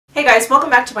Hey guys, welcome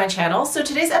back to my channel. So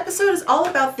today's episode is all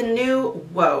about the new,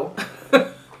 whoa,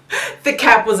 the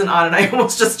cap wasn't on and I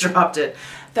almost just dropped it.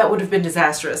 That would have been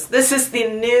disastrous. This is the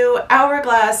new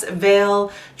Hourglass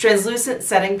Veil Translucent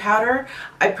Setting Powder.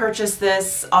 I purchased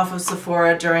this off of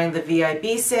Sephora during the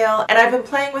VIB sale and I've been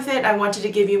playing with it. I wanted to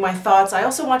give you my thoughts. I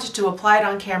also wanted to apply it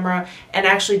on camera and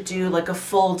actually do like a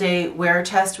full day wear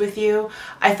test with you.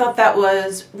 I thought that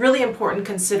was really important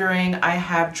considering I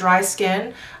have dry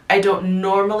skin. I don't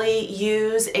normally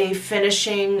use a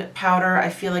finishing powder. I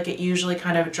feel like it usually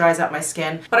kind of dries out my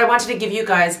skin. But I wanted to give you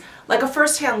guys like a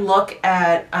first-hand look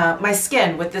at my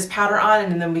skin with this powder on,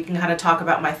 and then we can kind of talk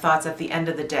about my thoughts at the end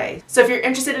of the day. So if you're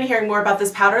interested in hearing more about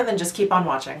this powder, then just keep on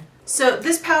watching. So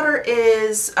this powder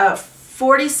is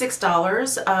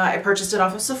 $46. I purchased it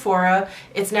off of Sephora.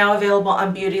 It's now available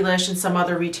on Beautylish and some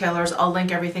other retailers. I'll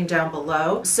link everything down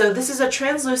below. So this is a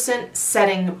translucent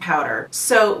setting powder.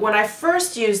 So when I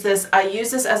first used this, I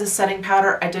used this as a setting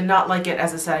powder. I did not like it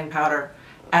as a setting powder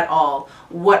at all.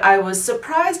 What I was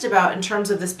surprised about in terms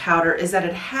of this powder is that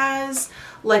it has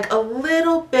like a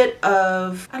little bit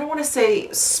of, I don't want to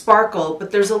say sparkle, but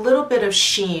there's a little bit of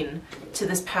sheen to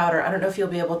this powder. I don't know if you'll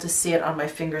be able to see it on my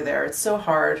finger there. It's so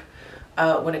hard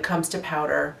when it comes to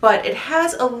powder, but it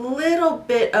has a little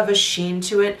bit of a sheen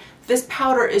to it. This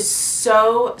powder is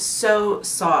so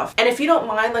soft, and if you don't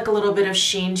mind like a little bit of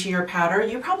sheen to your powder,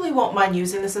 you probably won't mind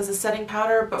using this as a setting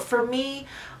powder, but for me,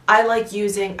 I like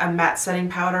using a matte setting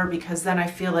powder because then I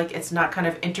feel like it's not kind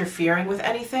of interfering with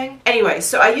anything. Anyway,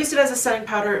 so I used it as a setting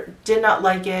powder, did not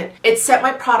like it. It set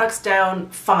my products down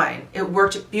fine. It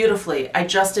worked beautifully. I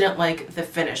just didn't like the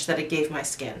finish that it gave my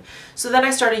skin. So then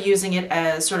I started using it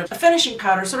as sort of a finishing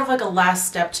powder, sort of like a last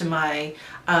step to my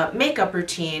makeup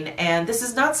routine. And this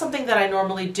is not something that I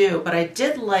normally do, but I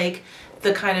did like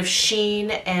the kind of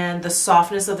sheen and the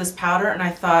softness of this powder, and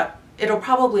I thought, it'll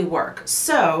probably work.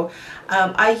 So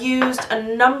I used a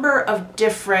number of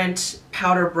different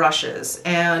powder brushes,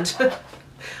 and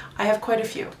I have quite a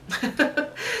few.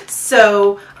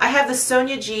 So I have the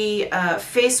Sonia G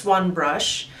Face One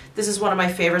brush. This is one of my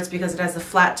favorites because it has the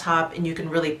flat top and you can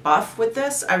really buff with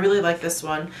this. I really like this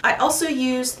one. I also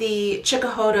use the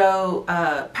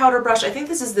Chikuhodo powder brush. I think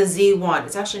this is the Z1.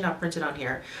 It's actually not printed on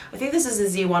here. I think this is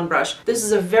the Z1 brush. This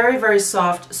is a very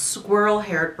soft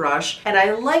squirrel-haired brush, and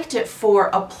I liked it for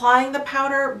applying the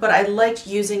powder, but I liked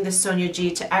using the Sonia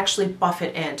G to actually buff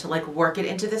it in, to like work it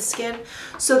into the skin.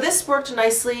 So this worked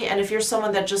nicely, and if you're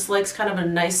someone that just likes kind of a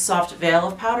nice soft veil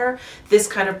of powder, this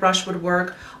kind of brush would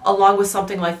work, along with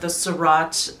something like the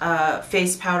Surratt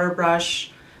face powder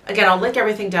brush. Again, I'll link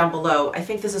everything down below. I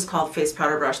think this is called face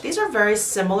powder brush. These are very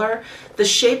similar. The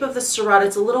shape of the Surratt,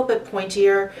 it's a little bit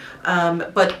pointier,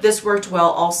 but this worked well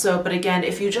also. But again,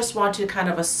 if you just wanted kind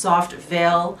of a soft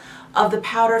veil of the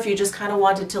powder, if you just kind of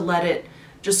wanted to let it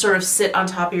just sort of sit on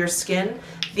top of your skin,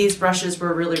 these brushes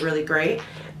were really great.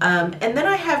 And then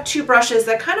I have two brushes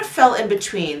that kind of fell in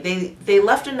between. They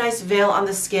left a nice veil on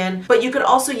the skin, but you could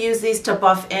also use these to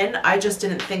buff in. I just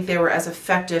didn't think they were as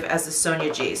effective as the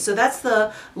Sonia G. So that's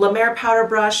the La Mer powder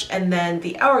brush and then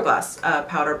the Hourglass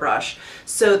powder brush.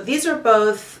 So these are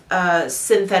both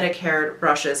synthetic haired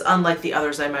brushes, unlike the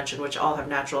others I mentioned, which all have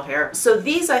natural hair. So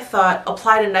these I thought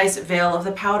applied a nice veil of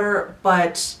the powder,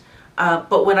 but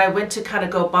when I went to kind of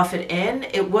go buff it in,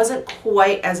 it wasn't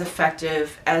quite as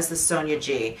effective as the Sonia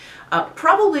G.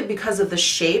 Probably because of the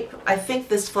shape. I think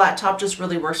this flat top just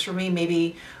really works for me,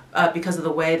 maybe because of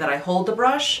the way that I hold the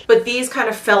brush. But these kind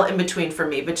of fell in between for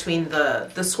me, between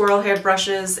the squirrel-haired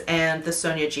brushes and the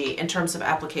Sonia G in terms of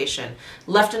application.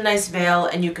 Left a nice veil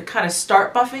and you could kind of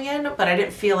start buffing in, but I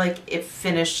didn't feel like it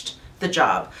finished the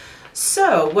job.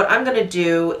 So what I'm going to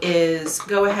do is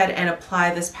go ahead and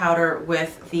apply this powder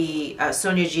with the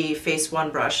Sonia G Face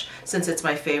One brush, since it's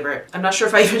my favorite. I'm not sure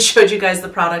if I even showed you guys the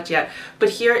product yet, but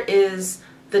here is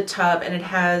the tub, and it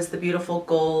has the beautiful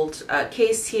gold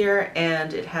case here,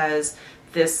 and it has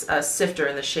this sifter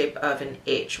in the shape of an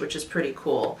H, which is pretty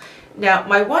cool. Now,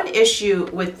 my one issue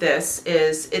with this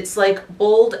is it's like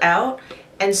bowled out,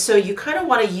 and so you kind of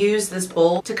want to use this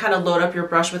bowl to kind of load up your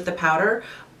brush with the powder,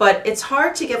 but it's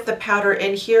hard to get the powder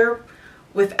in here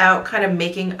without kind of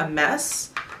making a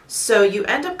mess. So you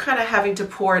end up kind of having to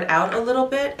pour it out a little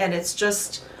bit, and it's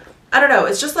just, I don't know,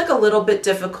 it's just like a little bit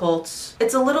difficult.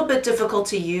 It's a little bit difficult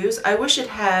to use. I wish it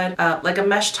had like a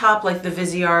mesh top like the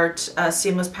Viseart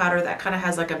Seamless powder that kind of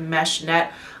has like a mesh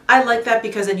net. I like that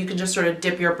because then you can just sort of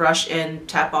dip your brush in,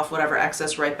 tap off whatever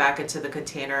excess right back into the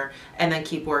container, and then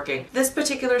keep working. This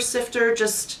particular sifter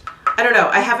just, I don't know,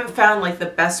 I haven't found like the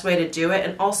best way to do it,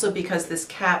 and also because this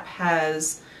cap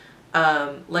has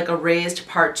like a raised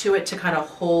part to it to kind of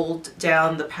hold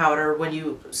down the powder when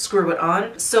you screw it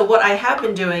on. So what I have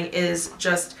been doing is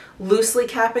just loosely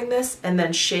capping this and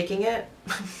then shaking it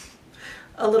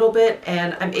a little bit,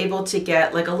 and I'm able to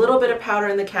get like a little bit of powder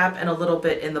in the cap and a little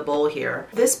bit in the bowl here.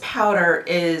 This powder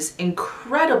is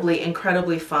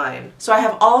incredibly fine. So I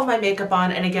have all of my makeup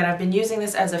on, and again, I've been using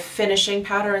this as a finishing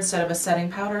powder instead of a setting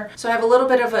powder. So I have a little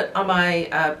bit of it on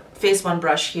my Face One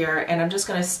brush here, and I'm just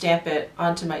going to stamp it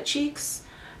onto my cheeks,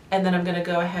 and then I'm going to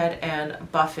go ahead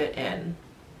and buff it in.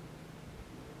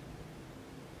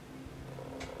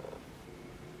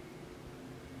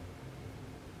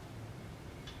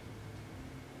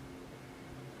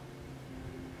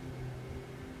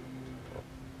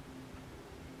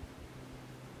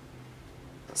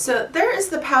 So there is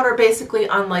the powder basically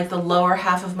on like the lower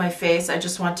half of my face. I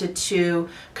just wanted to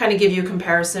kind of give you a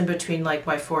comparison between like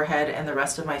my forehead and the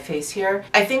rest of my face here.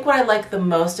 I think what I like the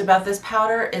most about this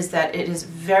powder is that it is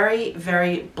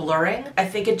very blurring. I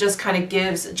think it just kind of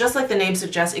gives, just like the name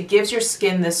suggests, it gives your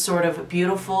skin this sort of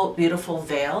beautiful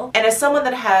veil. And as someone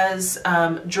that has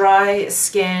dry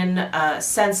skin,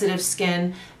 sensitive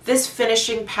skin, this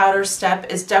finishing powder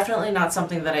step is definitely not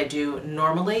something that I do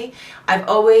normally. I've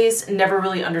always never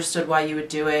really understood why you would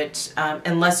do it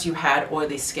unless you had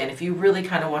oily skin. If you really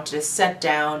kind of wanted to set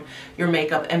down your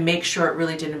makeup and make sure it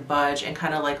really didn't budge and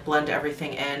kind of like blend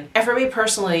everything in. And for me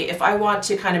personally, if I want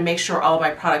to kind of make sure all of my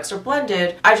products are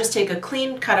blended, I just take a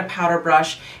clean kind of powder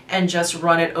brush and just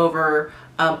run it over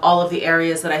all of the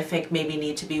areas that I think maybe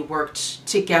need to be worked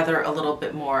together a little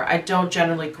bit more. I don't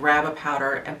generally grab a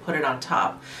powder and put it on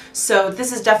top. So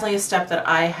this is definitely a step that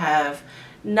I have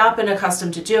not been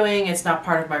accustomed to doing. It's not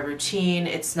part of my routine.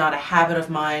 It's not a habit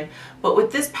of mine. But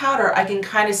with this powder, I can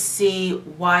kind of see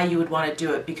why you would want to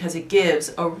do it, because it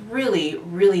gives a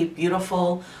really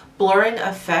beautiful blurring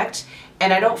effect.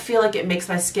 And I don't feel like it makes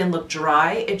my skin look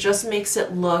dry. It just makes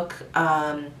it look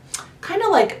kind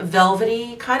of like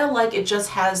velvety, kind of like it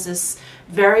just has this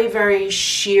very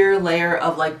sheer layer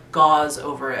of like gauze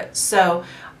over it. So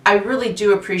I really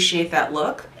do appreciate that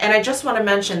look. And I just want to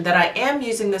mention that I am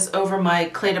using this over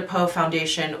my Clé de Peau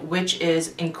foundation, which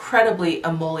is incredibly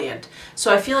emollient.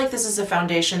 So I feel like this is a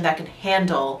foundation that can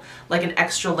handle like an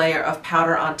extra layer of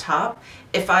powder on top.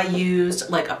 If I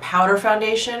used like a powder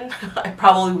foundation, I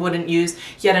probably wouldn't use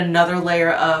yet another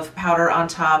layer of powder on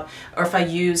top. Or if I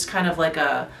used kind of like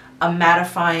a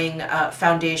mattifying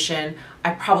foundation, I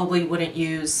probably wouldn't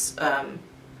use,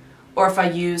 or if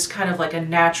I use kind of like a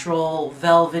natural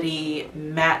velvety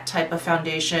matte type of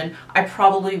foundation, I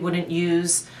probably wouldn't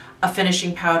use a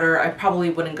finishing powder. I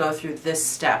probably wouldn't go through this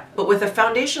step. But with a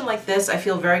foundation like this, I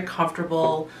feel very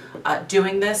comfortable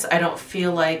doing this. I don't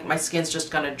feel like my skin's just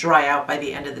gonna dry out by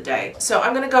the end of the day. So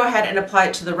I'm gonna go ahead and apply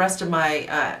it to the rest of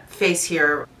my face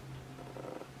here.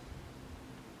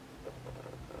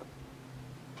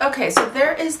 Okay, so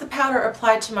there is the powder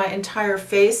applied to my entire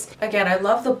face. Again, I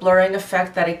love the blurring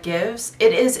effect that it gives.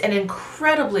 It is an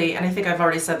incredibly, and I think I've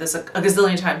already said this a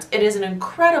gazillion times, it is an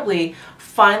incredibly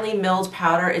finely milled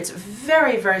powder. It's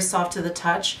very soft to the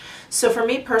touch. So for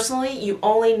me personally, you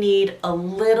only need a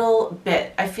little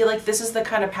bit. I feel like this is the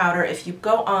kind of powder, if you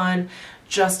go on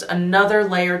just another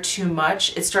layer too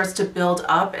much, it starts to build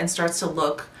up and starts to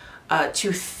look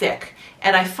too thick.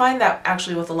 And I find that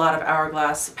actually with a lot of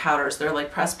Hourglass powders, they're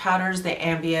like pressed powders, the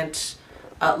ambient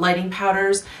lighting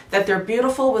powders, that they're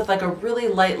beautiful with like a really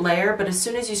light layer, but as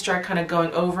soon as you start kind of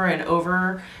going over and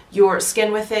over your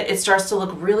skin with it, it starts to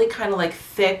look really kind of like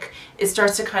thick. It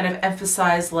starts to kind of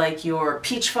emphasize like your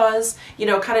peach fuzz, you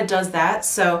know, it kind of does that.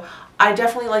 So I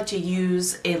definitely like to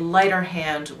use a lighter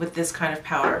hand with this kind of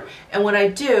powder. And when I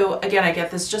do, again, I get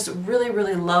this just really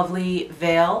lovely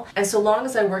veil. And so long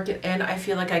as I work it in, I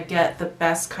feel like I get the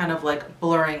best kind of like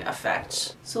blurring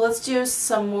effect. So let's do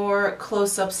some more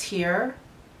close-ups here.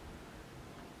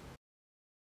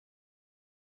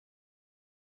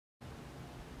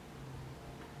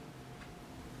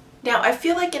 Now, I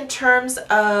feel like in terms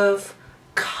of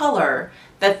color,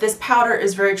 that this powder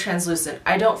is very translucent.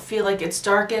 I don't feel like it's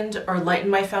darkened or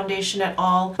lightened my foundation at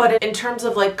all, but in terms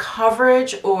of like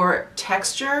coverage or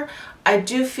texture, I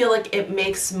do feel like it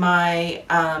makes my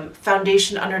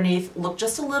foundation underneath look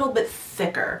just a little bit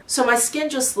thicker. So my skin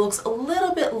just looks a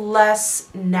little bit less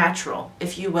natural,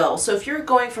 if you will. So if you're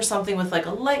going for something with like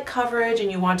a light coverage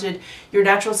and you wanted your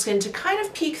natural skin to kind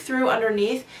of peek through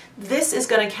underneath, this is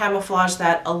going to camouflage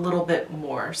that a little bit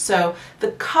more. So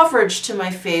the coverage to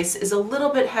my face is a little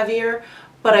bit heavier,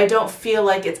 but I don't feel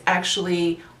like it's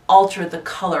actually altered the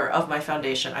color of my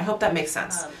foundation. I hope that makes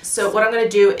sense. So what I'm going to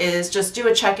do is just do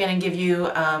a check-in and give you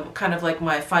kind of like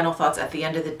my final thoughts at the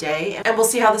end of the day, and we'll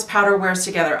see how this powder wears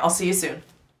together. I'll see you soon.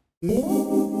 Hey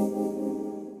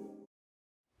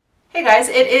guys,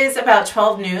 it is about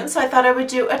 12 noon, so I thought I would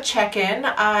do a check-in.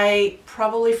 I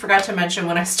probably forgot to mention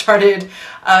when I started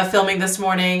filming this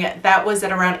morning, that was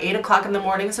at around 8 o'clock in the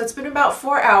morning, so it's been about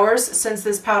 4 hours since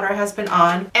this powder has been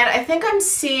on. And I think I'm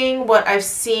seeing what I've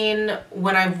seen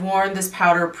when I've worn this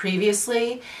powder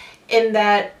previously, in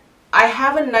that I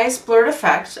have a nice blurred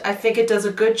effect. I think it does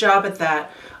a good job at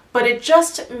that, but it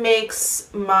just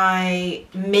makes my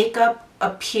makeup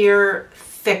appear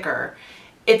thicker.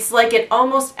 It's like it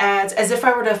almost adds, as if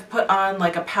I were to put on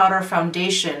like a powder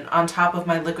foundation on top of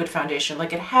my liquid foundation.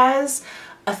 Like it has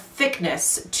a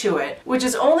thickness to it, which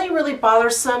is only really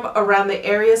bothersome around the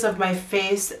areas of my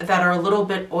face that are a little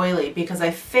bit oily, because I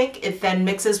think it then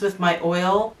mixes with my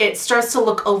oil. It starts to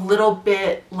look a little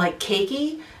bit like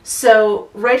cakey. So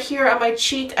right here on my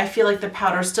cheek, I feel like the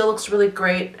powder still looks really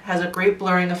great, has a great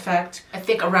blurring effect. I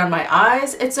think around my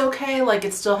eyes, it's okay, like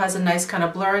it still has a nice kind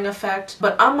of blurring effect.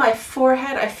 But on my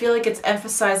forehead, I feel like it's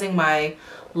emphasizing my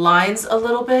lines a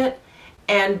little bit.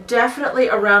 And definitely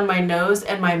around my nose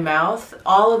and my mouth,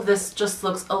 all of this just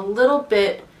looks a little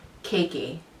bit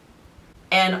cakey.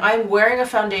 And I'm wearing a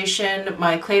foundation,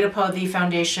 my Clé de Peau The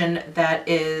foundation, that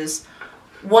is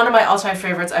one of my all-time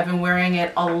favorites. I've been wearing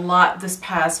it a lot this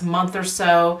past month or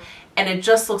so, and it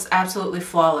just looks absolutely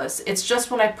flawless. It's just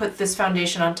when I put this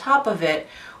foundation on top of it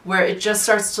where it just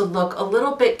starts to look a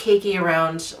little bit cakey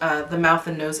around the mouth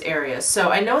and nose areas.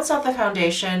 So I know it's not the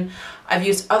foundation. I've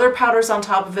used other powders on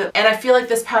top of it, and I feel like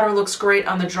this powder looks great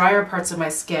on the drier parts of my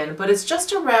skin, but it's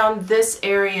just around this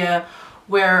area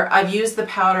where I've used the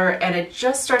powder and it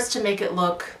just starts to make it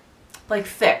look like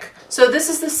thick. So this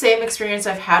is the same experience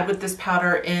I've had with this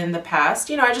powder in the past.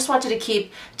 You know, I just wanted to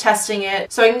keep testing it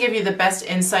so I can give you the best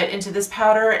insight into this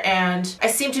powder, and I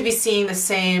seem to be seeing the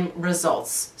same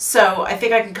results. So I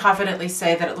think I can confidently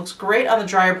say that it looks great on the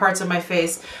drier parts of my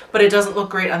face, but it doesn't look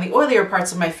great on the oilier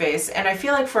parts of my face. And I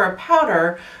feel like for a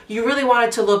powder, you really want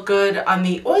it to look good on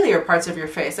the oilier parts of your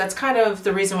face. That's kind of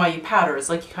the reason why you powder, is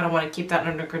like you kind of want to keep that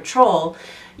under control,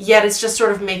 yet it's just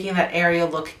sort of making that area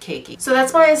look cakey. So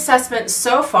that's my assessment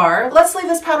so far. Let's leave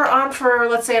this powder on for,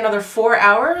 let's say, another 4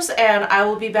 hours, and I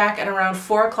will be back at around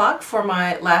 4 o'clock for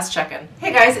my last check-in.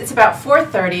 Hey guys, it's about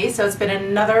 4:30, so it's been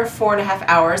another 4.5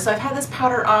 hours. So I've had this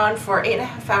powder on for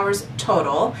 8.5 hours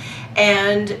total,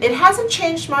 and it hasn't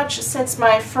changed much since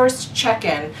my first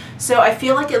check-in. So I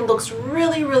feel like it looks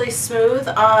really, really smooth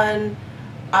on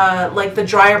like the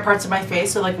drier parts of my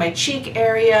face, so like my cheek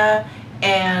area,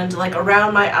 and like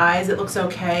around my eyes it looks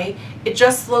okay. It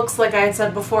just looks, like I had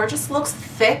said before, it just looks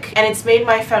thick, and it's made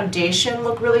my foundation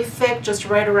look really thick just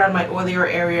right around my oilier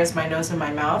areas, my nose and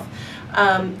my mouth.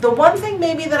 The one thing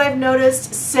maybe that I've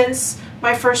noticed since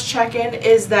my first check-in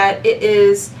is that it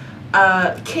is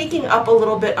caking up a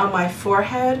little bit on my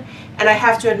forehead, and I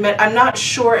have to admit I'm not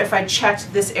sure if I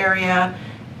checked this area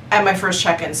at my first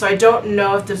check-in, so I don't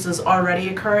know if this was already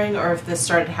occurring or if this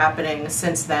started happening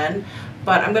since then.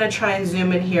 But I'm going to try and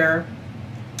zoom in here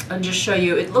and just show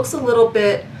you. It looks a little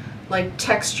bit like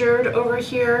textured over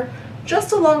here,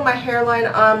 just along my hairline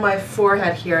on my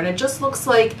forehead here, and it just looks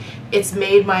like it's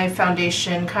made my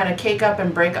foundation kind of cake up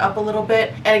and break up a little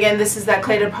bit. And again, this is that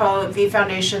Clé de Peau The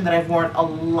foundation that I've worn a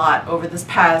lot over this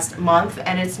past month,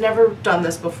 and it's never done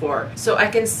this before. So I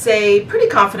can say pretty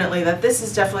confidently that this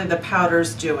is definitely the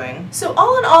powder's doing. So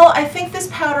all in all, I think this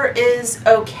powder is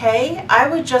okay. I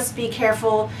would just be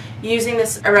careful using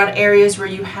this around areas where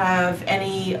you have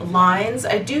any lines.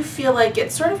 I do feel like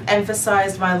it sort of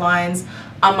emphasized my lines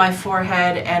on my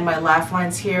forehead and my laugh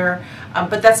lines here,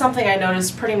 but that's something I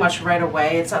noticed pretty much right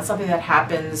away. It's not something that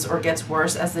happens or gets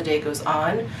worse as the day goes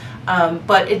on,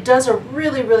 but it does a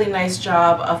really, really nice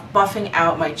job of buffing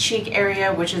out my cheek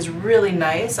area, which is really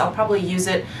nice. I'll probably use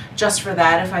it just for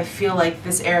that if I feel like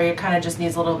this area kind of just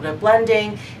needs a little bit of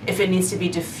blending. If it needs to be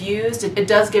diffused, it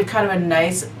does give kind of a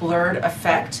nice blurred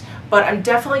effect. But I'm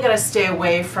definitely going to stay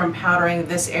away from powdering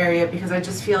this area because I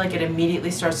just feel like it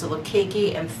immediately starts to look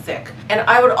cakey and thick. And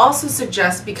I would also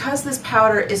suggest, because this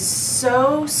powder is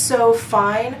so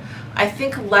fine, I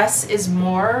think less is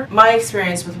more. My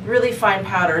experience with really fine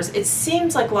powders, it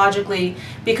seems like logically,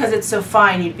 because it's so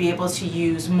fine, you'd be able to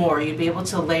use more. You'd be able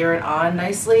to layer it on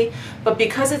nicely. But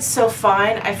because it's so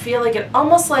fine, I feel like it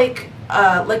almost like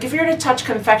if you were to touch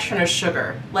confectioner's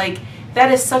sugar, like that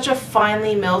is such a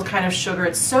finely milled kind of sugar.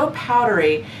 It's so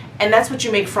powdery, and that's what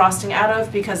you make frosting out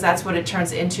of, because that's what it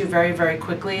turns into very, very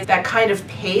quickly. That kind of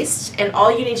paste, and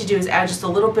all you need to do is add just a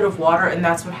little bit of water, and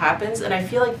that's what happens. And I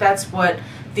feel like that's what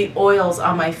the oils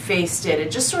on my face did.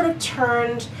 It just sort of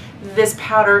turned this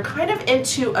powder kind of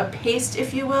into a paste,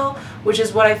 if you will, which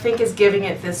is what I think is giving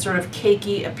it this sort of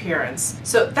cakey appearance.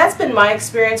 So that's been my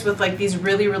experience with like these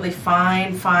really, really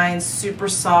fine, super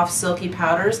soft, silky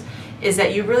powders, is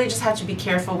that you really just have to be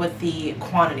careful with the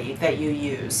quantity that you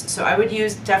use. So I would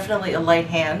use definitely a light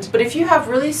hand. But if you have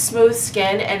really smooth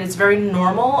skin and it's very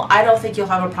normal, I don't think you'll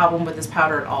have a problem with this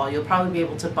powder at all. You'll probably be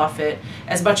able to buff it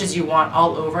as much as you want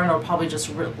all over, and it'll probably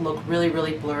just look really,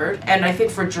 really blurred. And I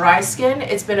think for dry skin,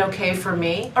 it's been okay for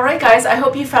me. Alright guys, I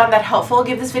hope you found that helpful.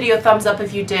 Give this video a thumbs up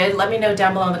if you did. Let me know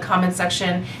down below in the comment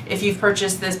section if you've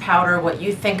purchased this powder, what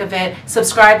you think of it.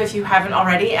 Subscribe if you haven't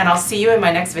already, and I'll see you in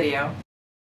my next video.